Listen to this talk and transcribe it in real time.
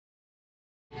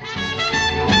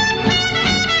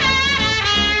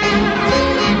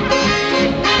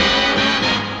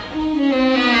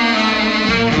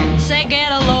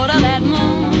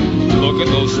at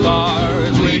those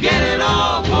stars. We get it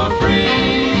all for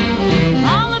free.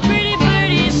 All the pretty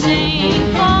birdies sing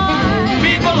for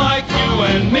People like you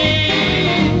and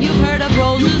me. you've heard of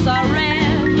roses are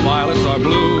red, Violets are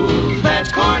blue.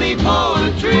 That's corny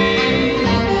poetry.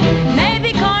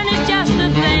 maybe corn is just the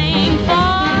thing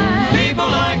for People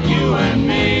like you and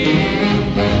me.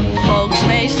 folks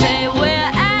may say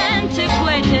we're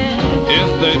antiquated, If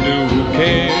they do, who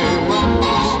cares?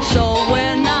 so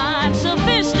we're not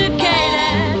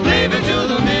sophisticated. Leave it to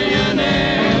the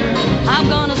millionaires. I'm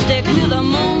gonna stick to the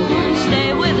moon,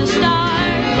 stay with the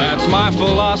stars. That's my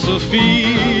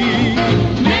philosophy.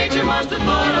 Nature must have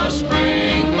thought of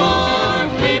spring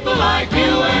for people like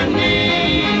you and me.